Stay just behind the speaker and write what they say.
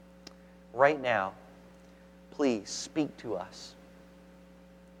right now, please speak to us.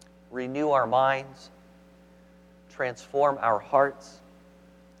 Renew our minds, transform our hearts,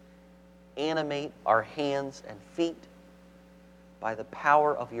 animate our hands and feet by the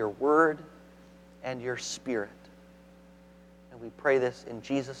power of your word and your spirit. And we pray this in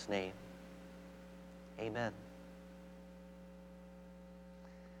Jesus' name. Amen.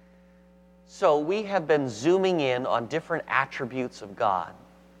 So we have been zooming in on different attributes of God,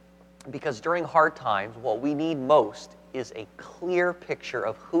 because during hard times, what we need most is a clear picture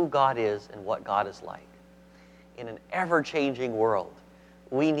of who God is and what God is like. In an ever-changing world,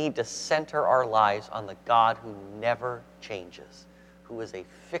 we need to center our lives on the God who never changes, who is a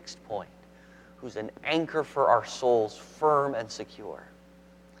fixed point, who's an anchor for our souls, firm and secure.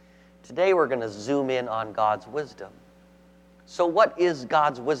 Today we're going to zoom in on God's wisdom. So what is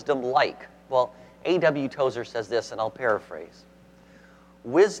God's wisdom like? Well, A.W. Tozer says this, and I'll paraphrase.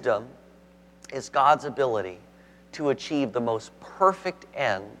 Wisdom is God's ability to achieve the most perfect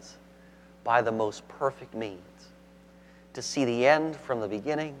ends by the most perfect means, to see the end from the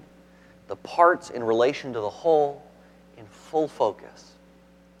beginning, the parts in relation to the whole, in full focus.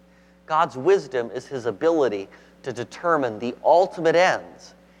 God's wisdom is his ability to determine the ultimate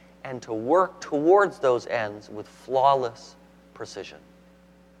ends and to work towards those ends with flawless precision.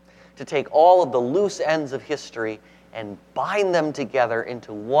 To take all of the loose ends of history and bind them together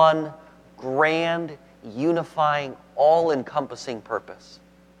into one grand, unifying, all-encompassing purpose.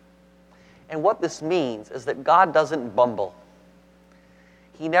 And what this means is that God doesn't bumble.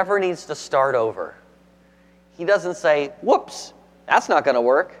 He never needs to start over. He doesn't say, whoops, that's not going to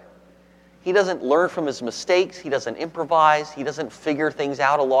work. He doesn't learn from his mistakes. He doesn't improvise. He doesn't figure things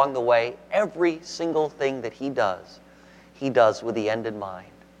out along the way. Every single thing that he does with the end in mind.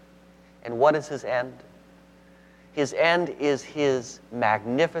 And what is his end? His end is his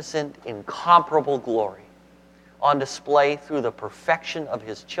magnificent, incomparable glory, on display through the perfection of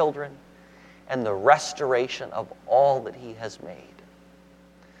his children and the restoration of all that he has made.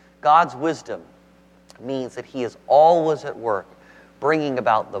 God's wisdom means that he is always at work, bringing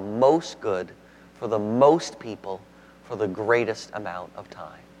about the most good for the most people for the greatest amount of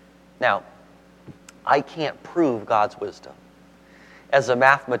time. Now, I can't prove God's wisdom. As a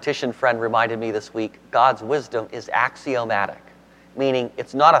mathematician friend reminded me this week, God's wisdom is axiomatic, meaning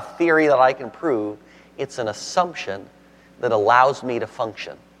it's not a theory that I can prove, it's an assumption that allows me to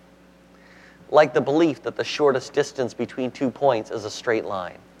function. Like the belief that the shortest distance between 2 points is a straight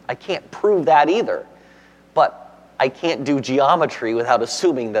line. I can't prove that either, but I can't do geometry without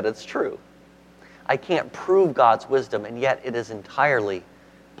assuming that it's true. I can't prove God's wisdom, and yet it is entirely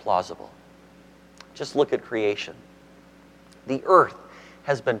plausible. Just look at creation. The earth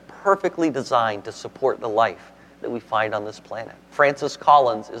has been perfectly designed to support the life that we find on this planet. Francis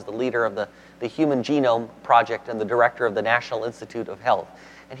Collins is the leader of the Human Genome Project and the director of the National Institute of Health.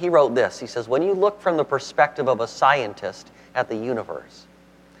 And he wrote this. He says, when you look from the perspective of a scientist at the universe,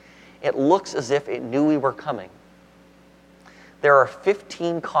 it looks as if it knew we were coming. There are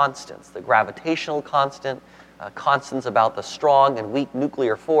 15 constants, the gravitational constant, constants about the strong and weak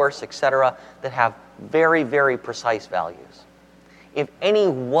nuclear force, etc., that have very, very precise values. If any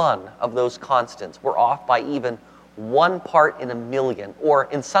one of those constants were off by even 1 part in a million, or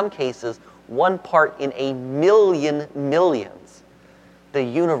in some cases, 1 part in a million millions, the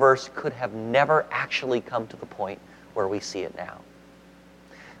universe could have never actually come to the point where we see it now.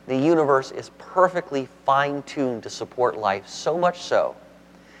 The universe is perfectly fine-tuned to support life, so much so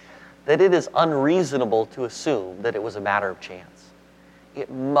that it is unreasonable to assume that it was a matter of chance.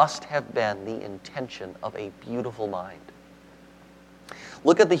 It must have been the intention of a beautiful mind.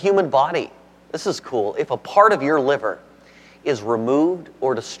 Look at the human body. This is cool. If a part of your liver is removed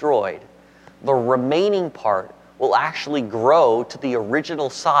or destroyed, the remaining part will actually grow to the original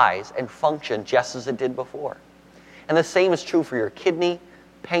size and function just as it did before. And the same is true for your kidney,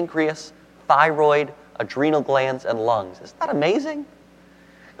 pancreas, thyroid, adrenal glands, and lungs. Isn't that amazing?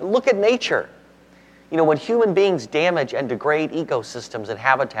 And look at nature. You know, when human beings damage and degrade ecosystems and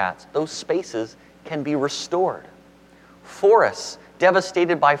habitats, those spaces can be restored. Forests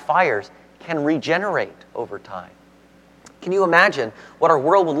devastated by fires can regenerate over time. Can you imagine what our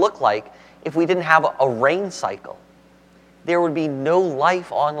world would look like if we didn't have a rain cycle? There would be no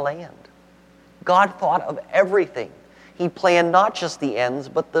life on land. God thought of everything. He planned not just the ends,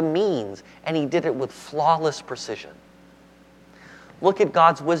 but the means, and he did it with flawless precision. Look at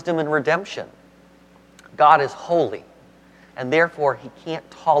God's wisdom in redemption. God is holy, and therefore he can't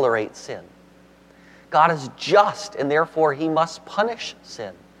tolerate sin. God is just, and therefore he must punish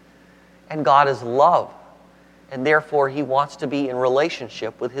sin. And God is love, And therefore, he wants to be in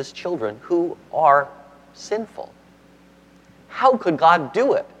relationship with his children who are sinful. How could God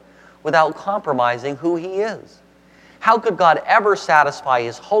do it without compromising who he is? How could God ever satisfy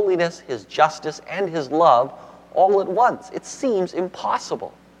his holiness, his justice, and his love all at once? It seems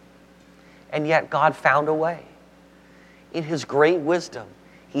impossible. And yet God found a way. In his great wisdom,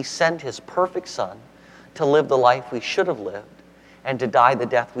 he sent his perfect Son to live the life we should have lived and to die the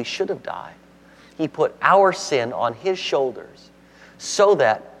death we should have died. He put our sin on his shoulders so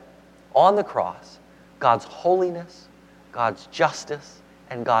that on the cross, God's holiness, God's justice,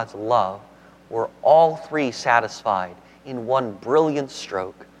 and God's love were all three satisfied in one brilliant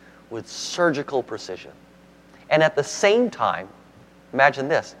stroke with surgical precision. And at the same time, imagine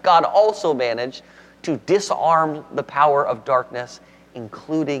this, God also managed to disarm the power of darkness,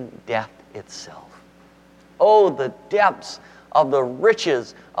 including death itself. Oh, the depths of the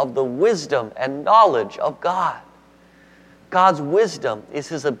riches of the wisdom and knowledge of God. God's wisdom is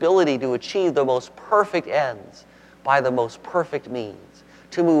his ability to achieve the most perfect ends by the most perfect means,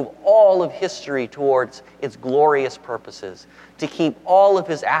 to move all of history towards its glorious purposes, to keep all of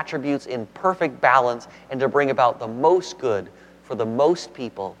his attributes in perfect balance, and to bring about the most good for the most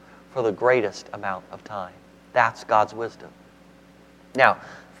people for the greatest amount of time. That's God's wisdom. Now,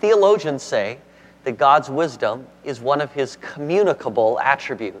 theologians say that God's wisdom is one of his communicable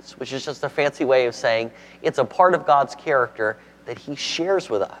attributes, which is just a fancy way of saying it's a part of God's character that he shares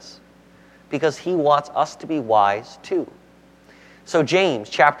with us because he wants us to be wise too. So James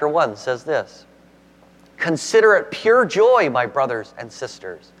chapter 1 says this, "Consider it pure joy, my brothers and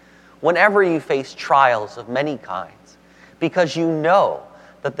sisters, whenever you face trials of many kinds, because you know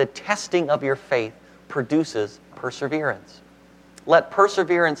that the testing of your faith produces perseverance. Let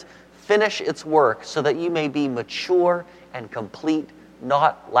perseverance finish its work so that you may be mature and complete,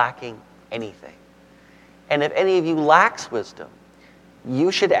 not lacking anything. And if any of you lacks wisdom,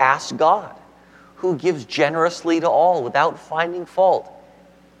 you should ask God, who gives generously to all without finding fault,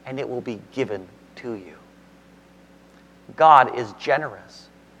 and it will be given to you." God is generous.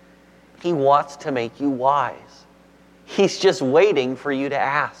 He wants to make you wise. He's just waiting for you to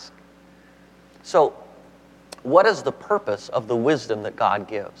ask. So, what is the purpose of the wisdom that God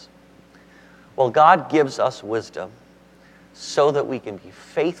gives? Well, God gives us wisdom so that we can be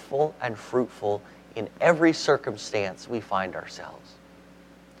faithful and fruitful in every circumstance we find ourselves.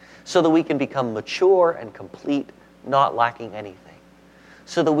 So that we can become mature and complete, not lacking anything.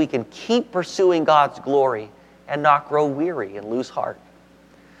 So that we can keep pursuing God's glory and not grow weary and lose heart.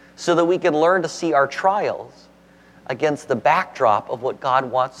 So that we can learn to see our trials against the backdrop of what God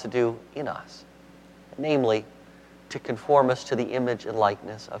wants to do in us. Namely, to conform us to the image and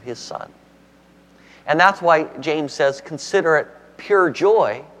likeness of his Son. And that's why James says, consider it pure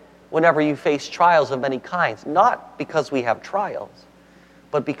joy whenever you face trials of many kinds. Not because we have trials,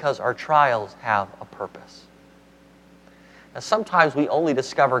 but because our trials have a purpose. Now, sometimes we only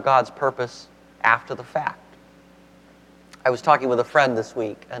discover God's purpose after the fact. I was talking with a friend this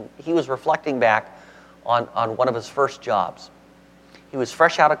week, and he was reflecting back on one of his first jobs. He was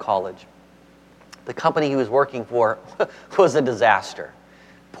fresh out of college. The company he was working for was a disaster.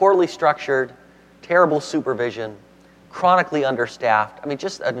 Poorly structured, terrible supervision, chronically understaffed. I mean,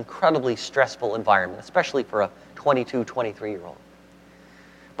 just an incredibly stressful environment, especially for a 22, 23-year-old.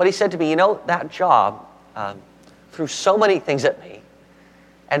 But he said to me, you know, that job threw so many things at me,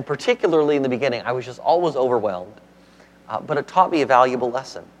 and particularly in the beginning, I was just always overwhelmed, but it taught me a valuable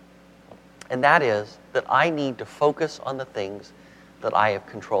lesson. And that is that I need to focus on the things that I have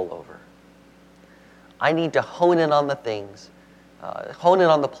control over. I need to hone in on the things, hone in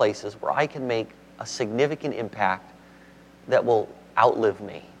on the places where I can make a significant impact that will outlive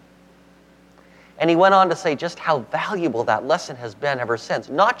me. And he went on to say just how valuable that lesson has been ever since,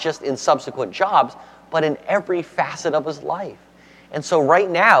 not just in subsequent jobs, but in every facet of his life. And so right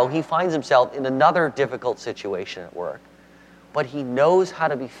now, he finds himself in another difficult situation at work. But he knows how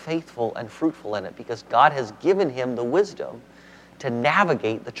to be faithful and fruitful in it because God has given him the wisdom to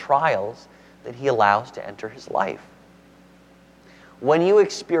navigate the trials that he allows to enter his life. When you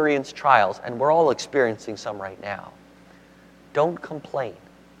experience trials, and we're all experiencing some right now, don't complain.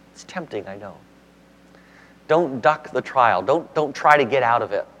 It's tempting, I know. Don't duck the trial. Don't try to get out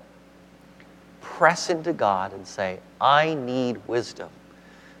of it. Press into God and say, I need wisdom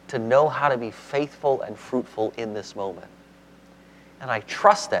to know how to be faithful and fruitful in this moment. And I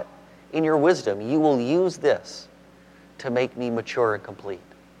trust that in your wisdom, you will use this to make me mature and complete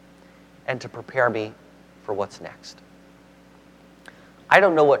and to prepare me for what's next. I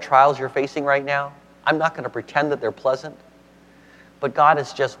don't know what trials you're facing right now. I'm not going to pretend that they're pleasant. But God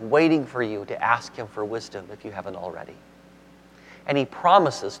is just waiting for you to ask him for wisdom if you haven't already. And he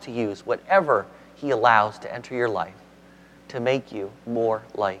promises to use whatever he allows to enter your life to make you more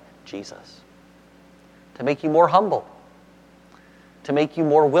like Jesus, to make you more humble, to make you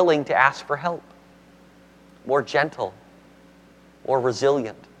more willing to ask for help, more gentle, more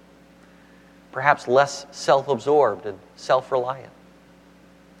resilient, perhaps less self-absorbed and self-reliant.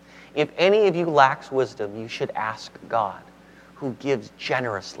 If any of you lacks wisdom, you should ask God, who gives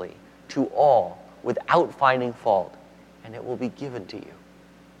generously to all without finding fault, and it will be given to you.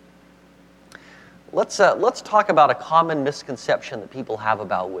 Let's talk about a common misconception that people have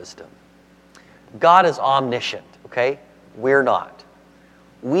about wisdom. God is omniscient, okay? We're not.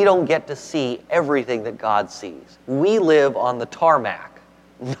 We don't get to see everything that God sees. We live on the tarmac,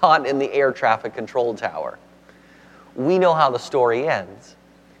 not in the air traffic control tower. We know how the story ends,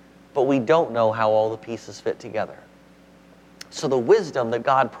 but we don't know how all the pieces fit together. So the wisdom that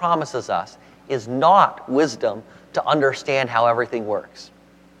God promises us is not wisdom to understand how everything works.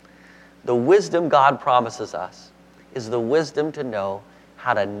 The wisdom God promises us is the wisdom to know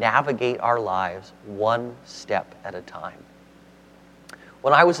how to navigate our lives one step at a time.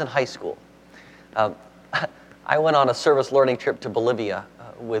 When I was in high school, I went on a service learning trip to Bolivia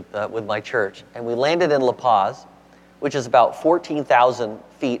with my church, and we landed in La Paz, which is about 14,000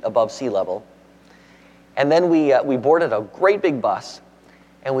 feet above sea level. And then we boarded a great big bus,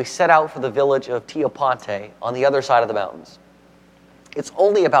 and we set out for the village of Tioponte on the other side of the mountains. It's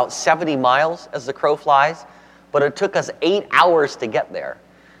only about 70 miles as the crow flies, but it took us 8 hours to get there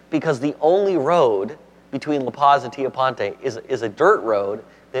because the only road between La Paz and Tioponte is a dirt road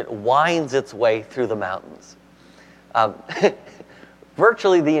that winds its way through the mountains.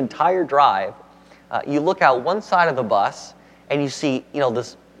 Virtually the entire drive, you look out one side of the bus and you see,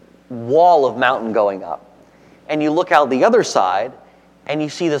 this wall of mountain going up. And you look out the other side and you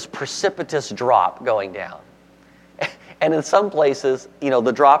see this precipitous drop going down. And in some places,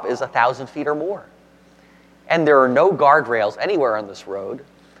 the drop is 1,000 feet or more. And there are no guardrails anywhere on this road.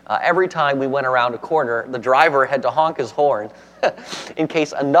 Every time we went around a corner, the driver had to honk his horn in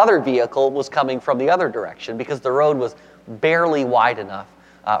case another vehicle was coming from the other direction, because the road was barely wide enough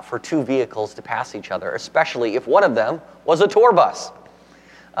for two vehicles to pass each other, especially if one of them was a tour bus.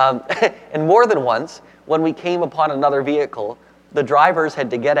 And more than once, when we came upon another vehicle, the drivers had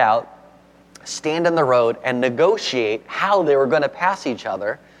to get out, stand in the road, and negotiate how they were going to pass each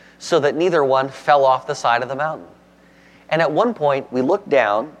other so that neither one fell off the side of the mountain. And at one point, we looked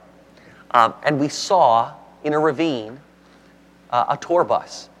down and we saw in a ravine a tour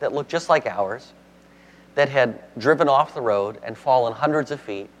bus that looked just like ours that had driven off the road and fallen hundreds of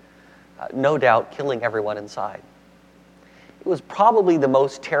feet, no doubt killing everyone inside. It was probably the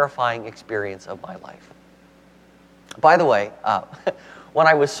most terrifying experience of my life. By the way, when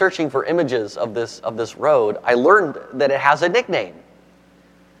I was searching for images of this road, I learned that it has a nickname: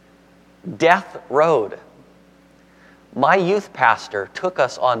 Death Road. My youth pastor took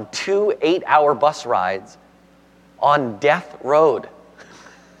us on 2 8-hour bus rides on Death Road.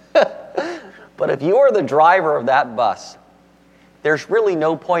 But if you are the driver of that bus, there's really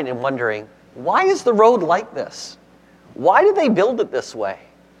no point in wondering, why is the road like this? Why did they build it this way?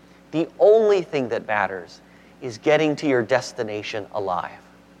 The only thing that matters is getting to your destination alive.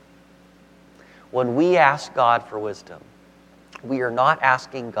 When we ask God for wisdom, we are not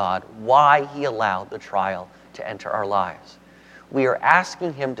asking God why he allowed the trial to enter our lives. We are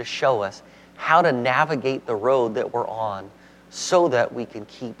asking him to show us how to navigate the road that we're on so that we can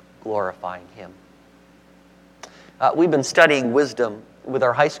keep glorifying him. We've been studying wisdom with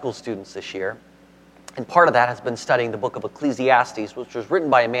our high school students this year, and part of that has been studying the book of Ecclesiastes, which was written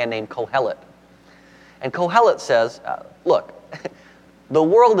by a man named Kohelet. And Kohelet says, look, the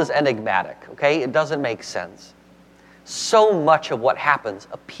world is enigmatic, okay? It doesn't make sense. So much of what happens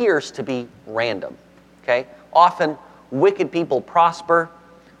appears to be random, okay? Often, wicked people prosper,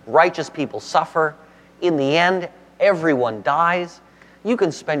 righteous people suffer. In the end, everyone dies. You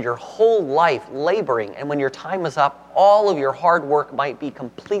can spend your whole life laboring, and when your time is up, all of your hard work might be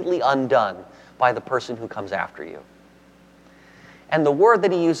completely undone by the person who comes after you. And the word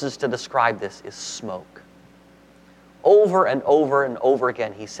that he uses to describe this is smoke. Over and over and over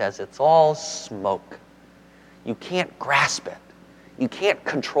again, he says, it's all smoke. You can't grasp it. You can't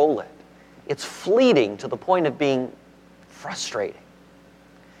control it. It's fleeting to the point of being frustrating.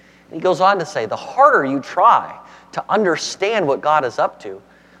 And he goes on to say, the harder you try to understand what God is up to,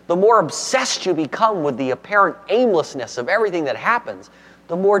 the more obsessed you become with the apparent aimlessness of everything that happens,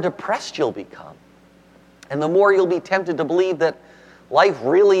 the more depressed you'll become. And the more you'll be tempted to believe that life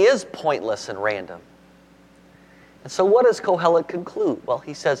really is pointless and random. And so what does Kohelet conclude? Well,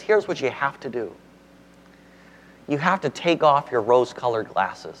 he says, here's what you have to do. You have to take off your rose-colored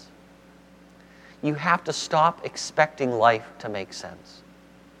glasses. You have to stop expecting life to make sense.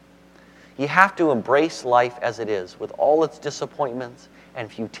 You have to embrace life as it is, with all its disappointments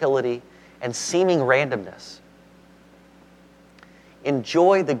and futility and seeming randomness.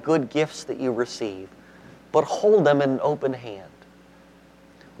 Enjoy the good gifts that you receive, but hold them in an open hand.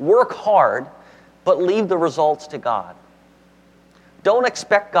 Work hard, but leave the results to God. Don't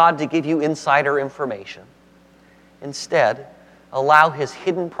expect God to give you insider information. Instead, allow His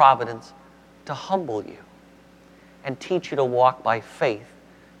hidden providence to humble you and teach you to walk by faith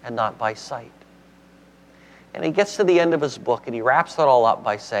and not by sight. And he gets to the end of his book and he wraps it all up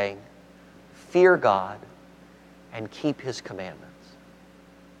by saying, fear God and keep His commandments.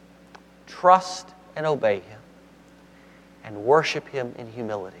 Trust and obey Him and worship Him in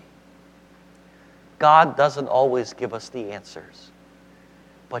humility. God doesn't always give us the answers,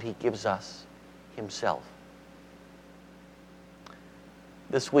 but He gives us Himself.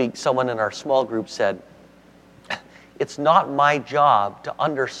 This week, someone in our small group said, it's not my job to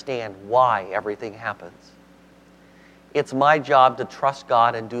understand why everything happens. It's my job to trust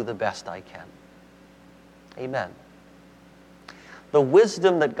God and do the best I can. Amen. The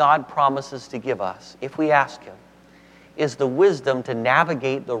wisdom that God promises to give us, if we ask Him, is the wisdom to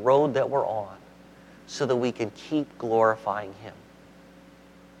navigate the road that we're on so that we can keep glorifying Him.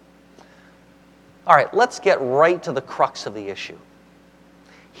 All right, let's get right to the crux of the issue.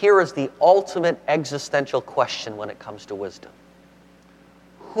 Here is the ultimate existential question when it comes to wisdom.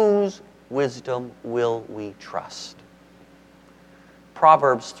 Whose wisdom will we trust?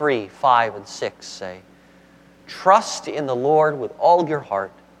 Proverbs 3, 5, and 6 say, trust in the Lord with all your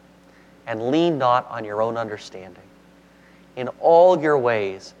heart and lean not on your own understanding. In all your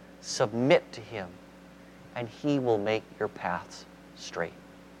ways submit to Him, and He will make your paths straight.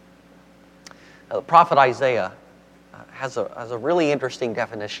 Now, the prophet Isaiah has a really interesting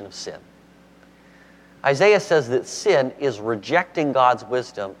definition of sin. Isaiah says that sin is rejecting God's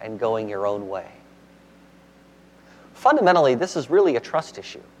wisdom and going your own way. Fundamentally, this is really a trust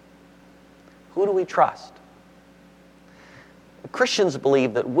issue. Who do we trust? Christians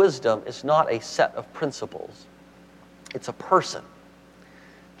believe that wisdom is not a set of principles. It's a person.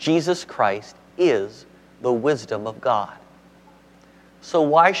 Jesus Christ is the wisdom of God. So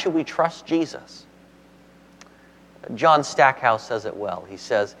why should we trust Jesus? John Stackhouse says it well. He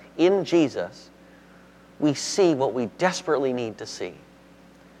says, in Jesus, we see what we desperately need to see.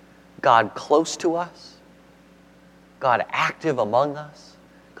 God close to us, God active among us,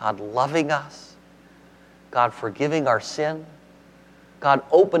 God loving us, God forgiving our sin, God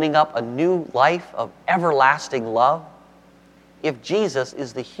opening up a new life of everlasting love. If Jesus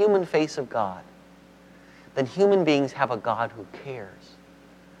is the human face of God, then human beings have a God who cares,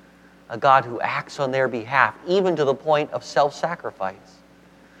 a God who acts on their behalf, even to the point of self-sacrifice,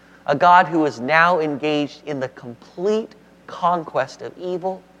 a God who is now engaged in the complete conquest of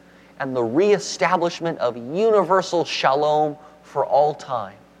evil and the reestablishment of universal shalom for all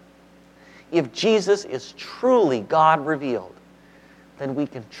time. If Jesus is truly God revealed, then we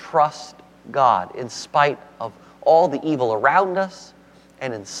can trust God in spite of all the evil around us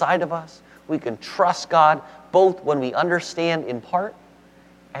and inside of us. We can trust God both when we understand in part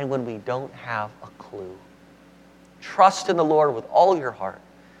and when we don't have a clue. Trust in the Lord with all your heart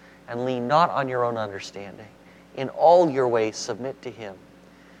and lean not on your own understanding. In all your ways submit to Him,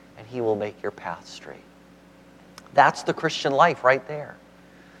 and He will make your path straight. That's the Christian life right there.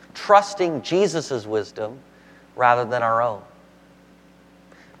 Trusting Jesus' wisdom rather than our own.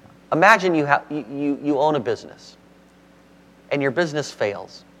 Imagine you own a business and your business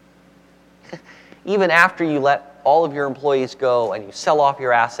fails. Even after you let all of your employees go and you sell off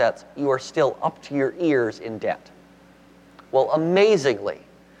your assets, you are still up to your ears in debt. Well, amazingly,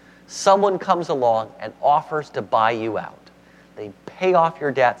 someone comes along and offers to buy you out. They pay off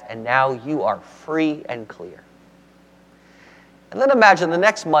your debts and now you are free and clear. And then imagine the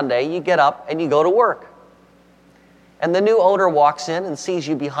next Monday you get up and you go to work. And the new owner walks in and sees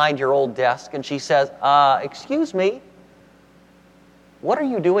you behind your old desk and she says, excuse me, what are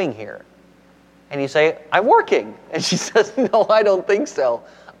you doing here? And you say, I'm working. And she says, no, I don't think so.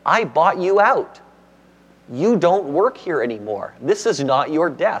 I bought you out. You don't work here anymore. This is not your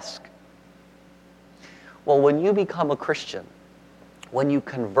desk. Well, when you become a Christian, when you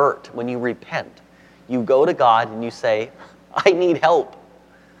convert, when you repent, you go to God and you say, I need help.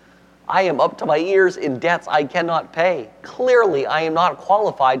 I am up to my ears in debts I cannot pay. Clearly, I am not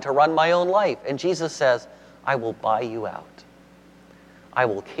qualified to run my own life. And Jesus says, I will buy you out. I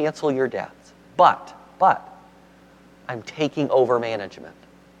will cancel your debts. But, I'm taking over management.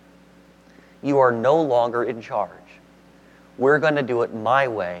 You are no longer in charge. We're going to do it my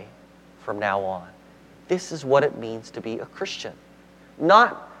way from now on. This is what it means to be a Christian.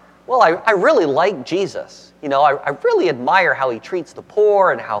 Not, well, I really like Jesus. You know, I really admire how he treats the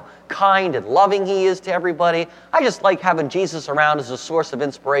poor and how kind and loving he is to everybody. I just like having Jesus around as a source of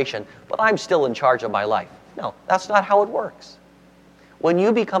inspiration, but I'm still in charge of my life. No, that's not how it works. When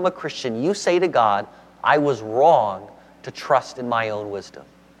you become a Christian, you say to God, I was wrong to trust in my own wisdom.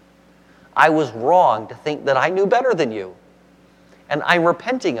 I was wrong to think that I knew better than you. And I'm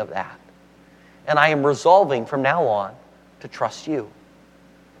repenting of that. And I am resolving from now on to trust you.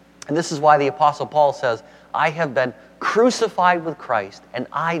 And this is why the Apostle Paul says, I have been crucified with Christ, and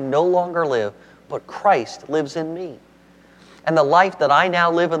I no longer live, but Christ lives in me. And the life that I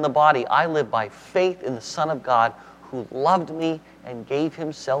now live in the body, I live by faith in the Son of God who loved me and gave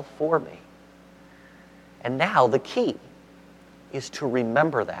himself for me. And now the key is to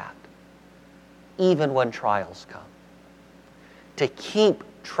remember that, even when trials come. To keep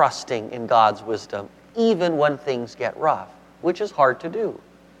trusting in God's wisdom, even when things get rough, which is hard to do.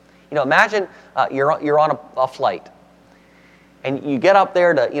 You know, imagine you're on a flight, and you get up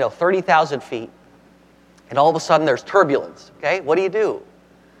there to 30,000 feet, and all of a sudden there's turbulence. Okay, what do?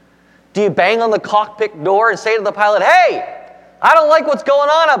 Do you bang on the cockpit door and say to the pilot, "Hey, I don't like what's going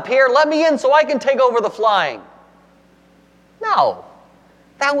on up here. Let me in so I can take over the flying"? No,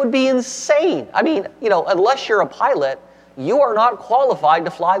 that would be insane. I mean, unless you're a pilot, you are not qualified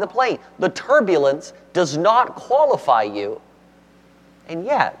to fly the plane. The turbulence does not qualify you. And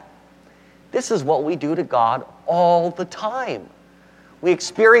yet, this is what we do to God all the time. We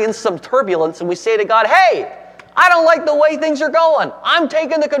experience some turbulence and we say to God, "Hey, I don't like the way things are going. I'm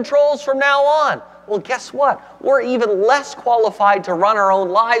taking the controls from now on." Well, guess what? We're even less qualified to run our own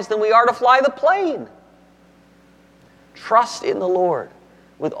lives than we are to fly the plane. Trust in the Lord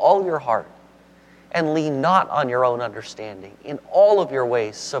with all your heart and lean not on your own understanding. In all of your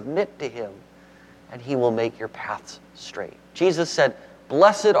ways, submit to him, and he will make your paths straight. Jesus said,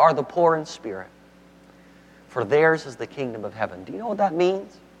 "Blessed are the poor in spirit, for theirs is the kingdom of heaven." Do you know what that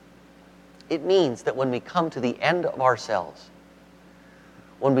means? It means that when we come to the end of ourselves,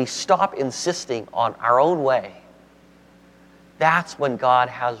 when we stop insisting on our own way, that's when God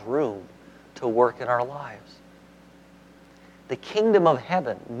has room to work in our lives. The kingdom of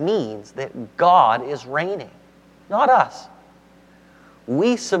heaven means that God is reigning, not us.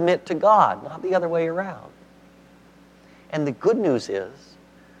 We submit to God, not the other way around. And the good news is,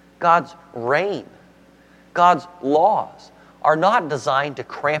 God's reign, God's laws are not designed to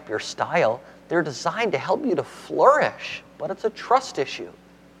cramp your style. They're designed to help you to flourish, but it's a trust issue.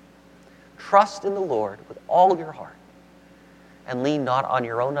 Trust in the Lord with all your heart and lean not on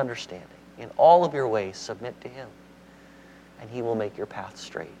your own understanding. In all of your ways, submit to him, and he will make your path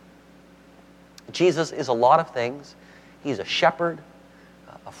straight. Jesus is a lot of things. He's a shepherd,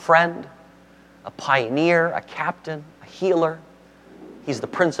 a friend, a pioneer, a captain, a healer. He's the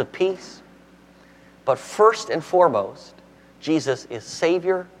Prince of Peace. But first and foremost, Jesus is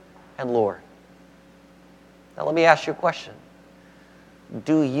Savior and Lord. Now let me ask you a question.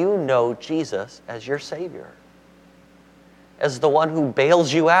 Do you know Jesus as your Savior? As the one who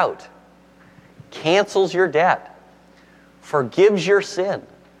bails you out, cancels your debt, forgives your sin,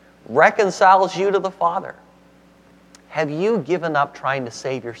 reconciles you to the Father? Have you given up trying to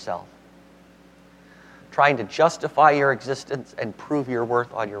save yourself? Trying to justify your existence and prove your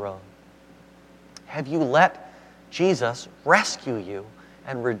worth on your own? Have you let Jesus rescue you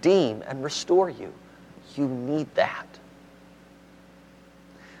and redeem and restore you? You need that.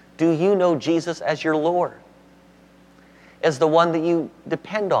 Do you know Jesus as your Lord? As the one that you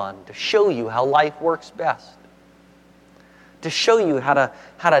depend on to show you how life works best? To show you how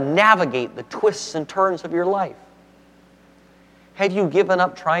to navigate the twists and turns of your life? Have you given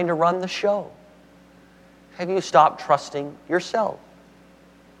up trying to run the show? Have you stopped trusting yourself?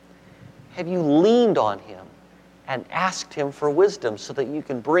 Have you leaned on him and asked him for wisdom so that you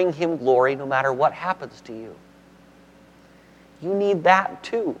can bring him glory no matter what happens to you? You need that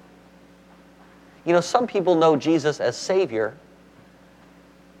too. Some people know Jesus as Savior,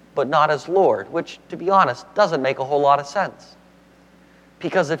 but not as Lord, which, to be honest, doesn't make a whole lot of sense.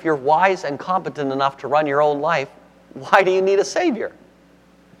 Because if you're wise and competent enough to run your own life, why do you need a Savior?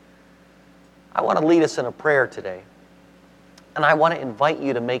 I want to lead us in a prayer today, and I want to invite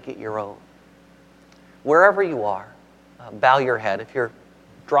you to make it your own. Wherever you are, bow your head. If you're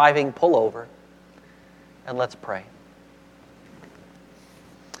driving, pull over, and let's pray.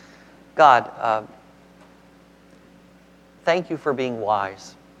 God, thank you for being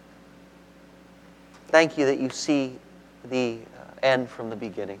wise. Thank you that you see the end from the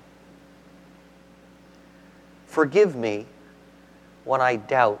beginning. Forgive me when I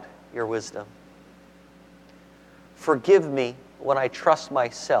doubt your wisdom. Forgive me when I trust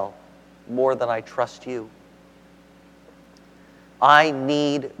myself more than I trust you. I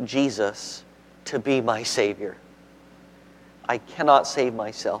need Jesus to be my Savior. I cannot save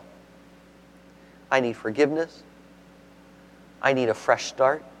myself. I need forgiveness. I need a fresh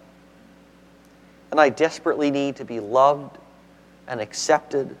start. And I desperately need to be loved and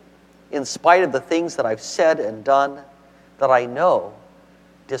accepted in spite of the things that I've said and done that I know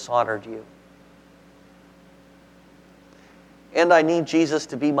dishonored you. And I need Jesus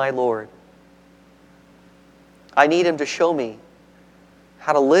to be my Lord. I need him to show me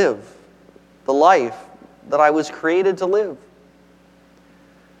how to live the life that I was created to live.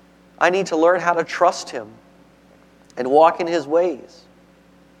 I need to learn how to trust him and walk in his ways.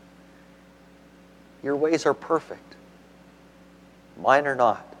 Your ways are perfect. Mine are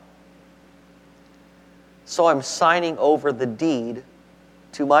not. So I'm signing over the deed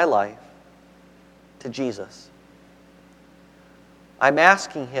to my life to Jesus. I'm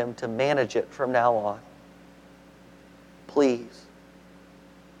asking him to manage it from now on. Please,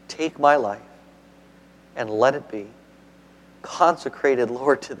 take my life and let it be consecrated,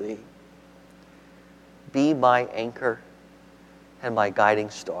 Lord, to thee. Be my anchor and my guiding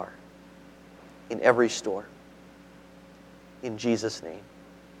star in every storm. In Jesus' name,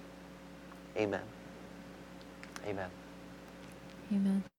 amen. Amen. Amen.